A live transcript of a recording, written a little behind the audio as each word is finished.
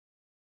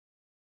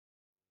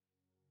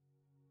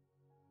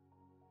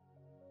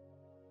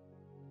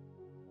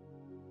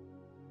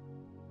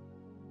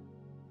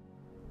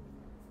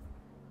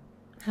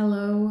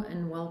Hello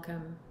and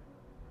welcome.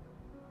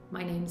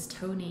 My name's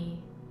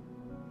Tony,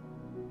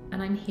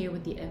 and I'm here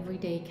with the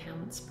Everyday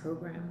Counts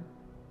program.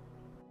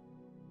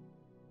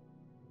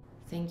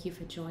 Thank you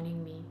for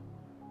joining me.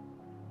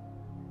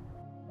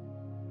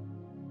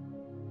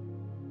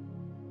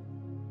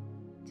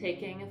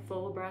 Taking a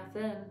full breath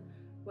in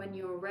when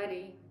you're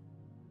ready,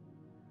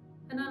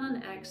 and on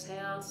an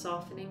exhale,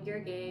 softening your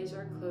gaze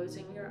or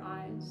closing your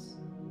eyes.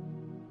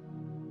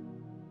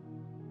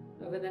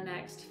 Over the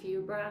next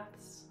few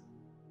breaths,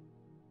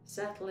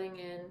 settling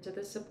into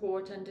the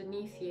support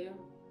underneath you.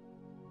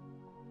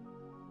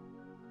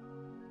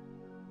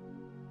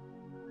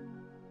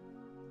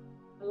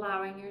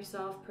 Allowing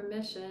yourself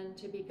permission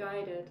to be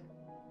guided.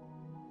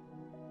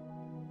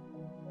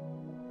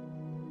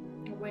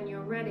 And when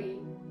you're ready,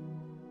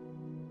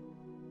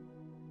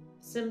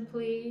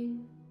 simply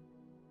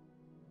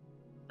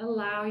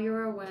allow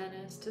your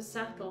awareness to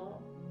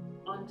settle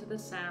onto the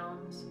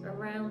sounds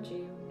around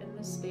you in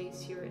the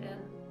space you're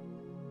in.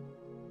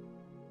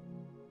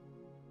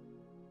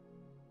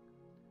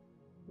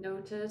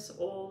 Notice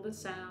all the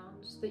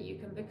sounds that you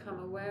can become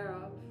aware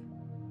of.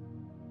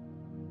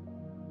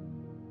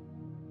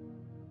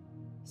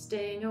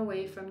 Staying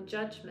away from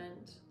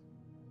judgment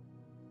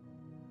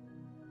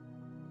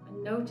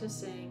and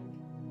noticing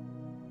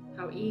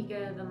how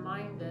eager the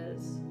mind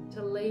is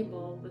to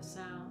label the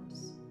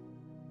sounds.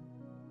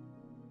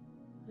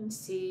 And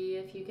see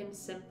if you can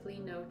simply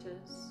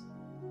notice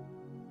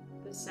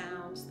the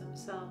sounds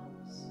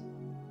themselves.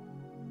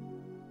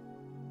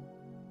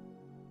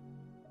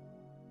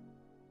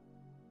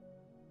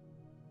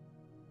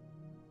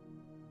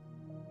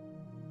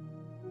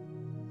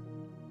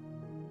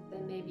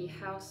 There may be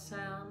house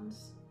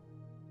sounds,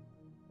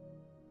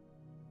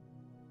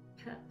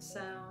 pet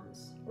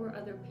sounds, or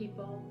other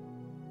people.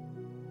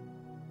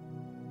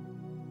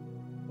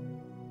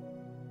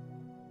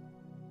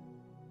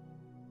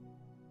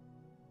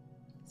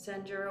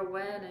 Send your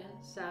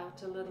awareness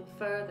out a little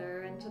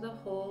further into the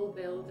whole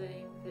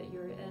building that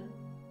you're in.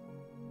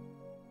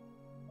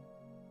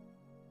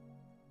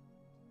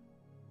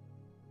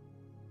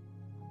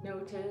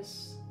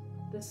 Notice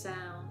the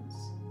sounds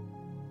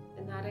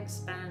in that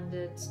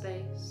expanded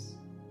space.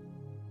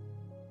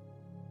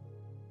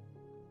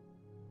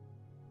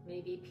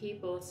 Maybe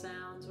people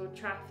sounds or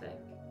traffic.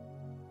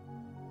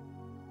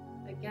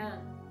 Again,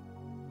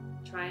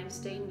 try and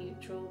stay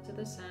neutral to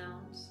the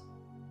sounds,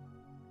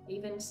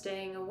 even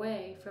staying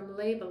away from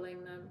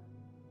labeling them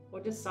or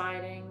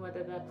deciding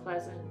whether they're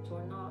pleasant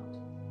or not.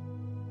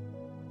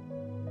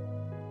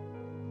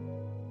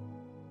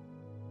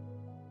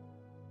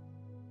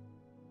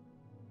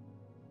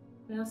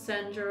 Now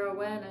send your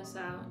awareness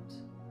out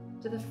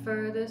to the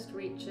furthest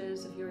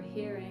reaches of your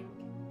hearing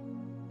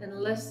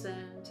and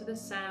listen to the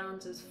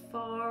sounds as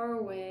far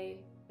away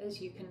as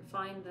you can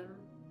find them.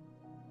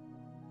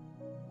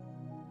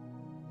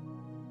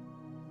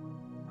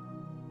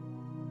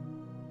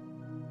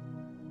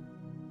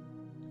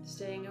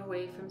 Staying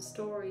away from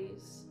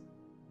stories,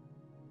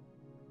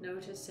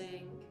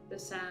 noticing the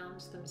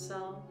sounds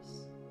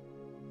themselves.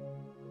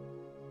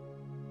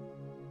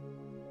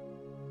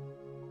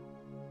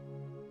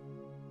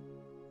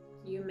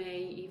 You may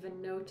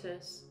even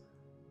notice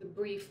the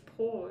brief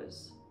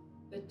pause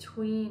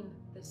between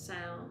the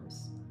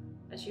sounds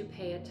as you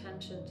pay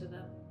attention to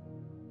them.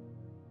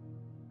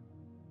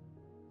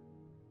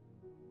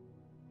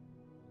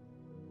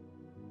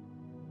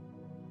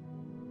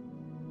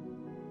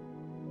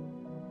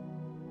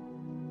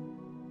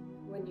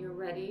 When you're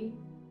ready,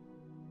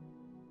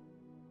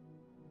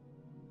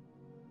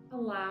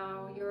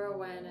 allow your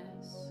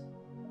awareness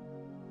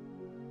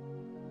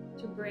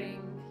to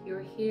bring your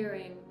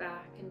hearing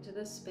back into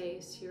the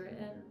space you're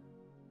in.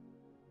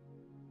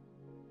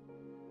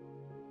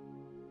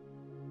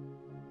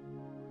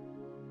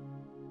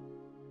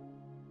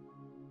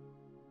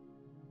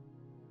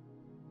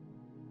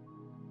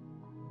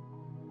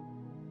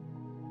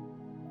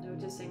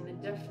 Noticing the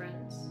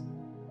difference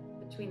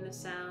between the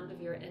sound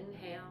of your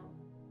inhale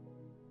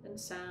and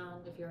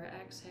sound of your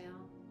exhale.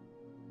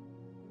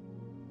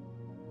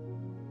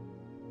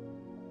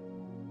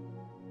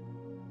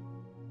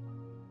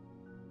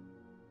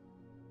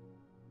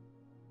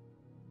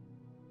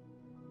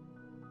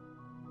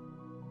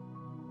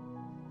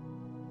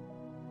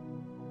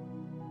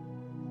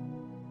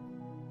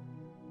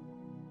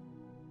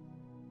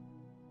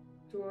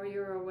 Draw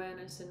your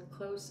awareness in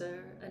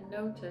closer and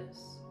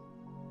notice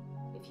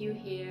if you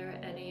hear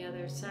any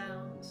other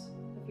sounds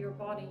of your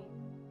body.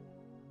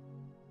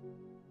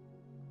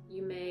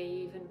 You may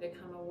even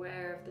become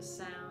aware of the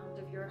sound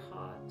of your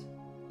heart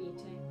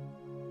beating.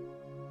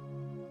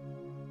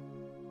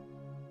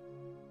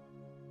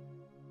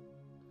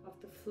 Of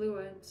the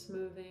fluids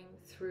moving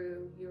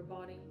through your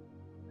body.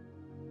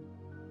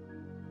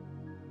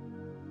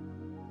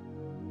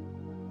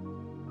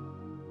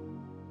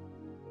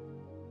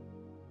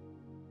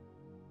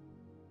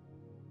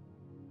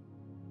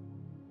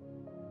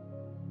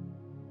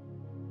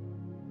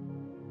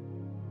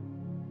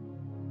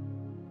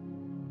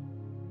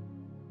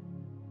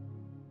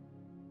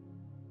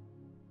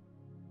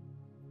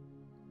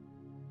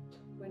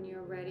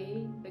 you're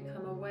ready,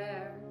 become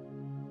aware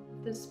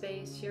of the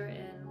space you're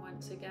in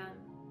once again.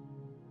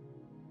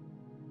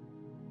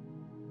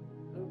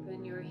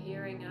 Open your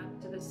hearing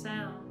up to the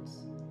sounds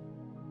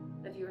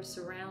of your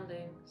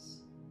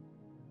surroundings.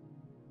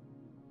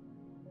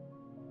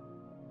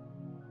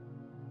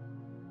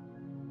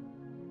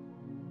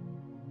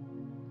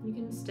 You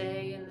can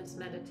stay in this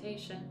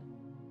meditation,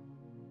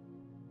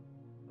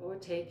 or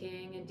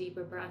taking a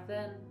deeper breath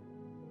in.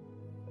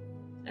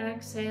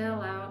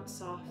 Exhale out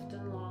soft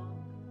and long,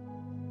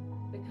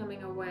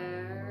 becoming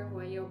aware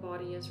where your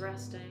body is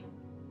resting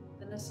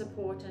and the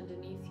support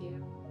underneath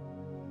you.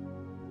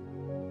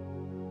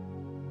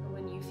 And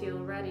when you feel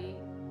ready,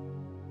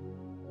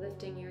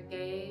 lifting your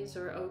gaze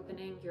or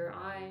opening your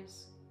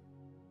eyes